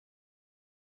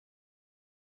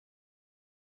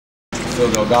Phil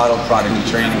Delgado,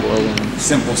 Prodigy Training,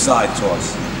 simple side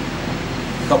toss.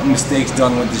 A couple mistakes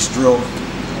done with this drill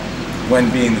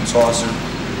when being the tosser.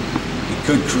 It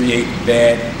could create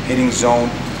bad hitting zone.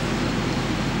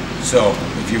 So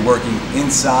if you're working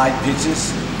inside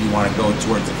pitches, you want to go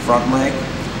towards the front leg.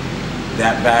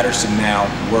 That batter should now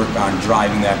work on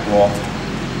driving that ball.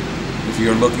 If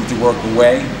you're looking to work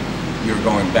away, you're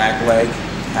going back leg,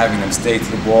 having them stay to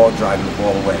the ball, driving the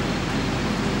ball away.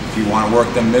 If you want to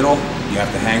work them middle, you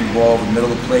have to hang the ball over the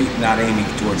middle of the plate, not aiming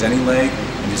towards any leg,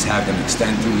 and just have them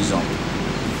extend through the zone.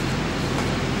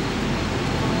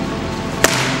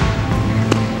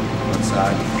 One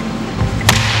side.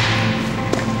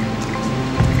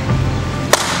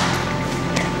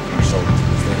 Shoulder,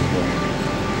 stay the ball.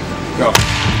 Go.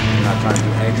 You're not trying to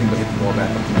do anything but hit the ball back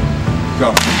up the middle. Go.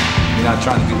 You're not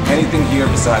trying to do anything here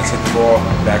besides hit the ball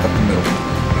back up the middle.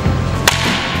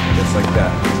 Just like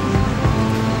that.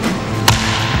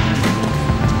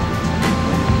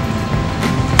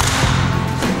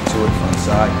 Swing to it, front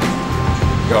side.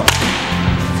 Go.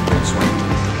 Good swing.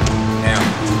 Now,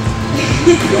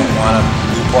 you don't want to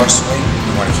loop our swing.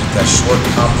 You want to keep that short,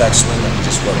 compact swing that we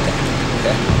just worked on.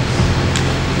 Okay?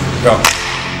 Go.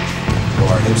 Pull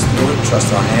our hips through it,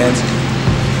 trust our hands.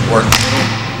 Work through it.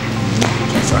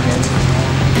 Trust our hands.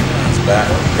 Hands back.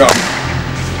 Go.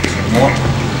 One more.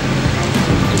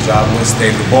 Good job, Liz.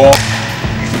 Stay the ball.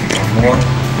 One more.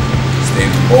 Stay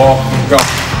the ball. Go.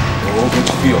 Oh, what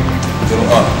you feel. A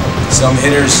little up. Some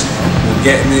hitters will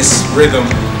get in this rhythm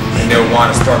and they'll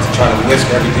want to start to try to lift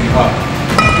everything up.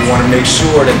 You want to make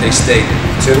sure that they stay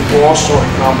to the ball, short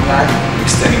and compact,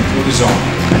 extending through the zone.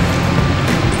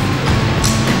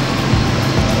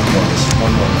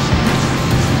 One more.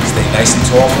 Stay nice and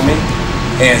tall for me.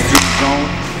 Hands through the zone.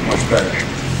 Much better.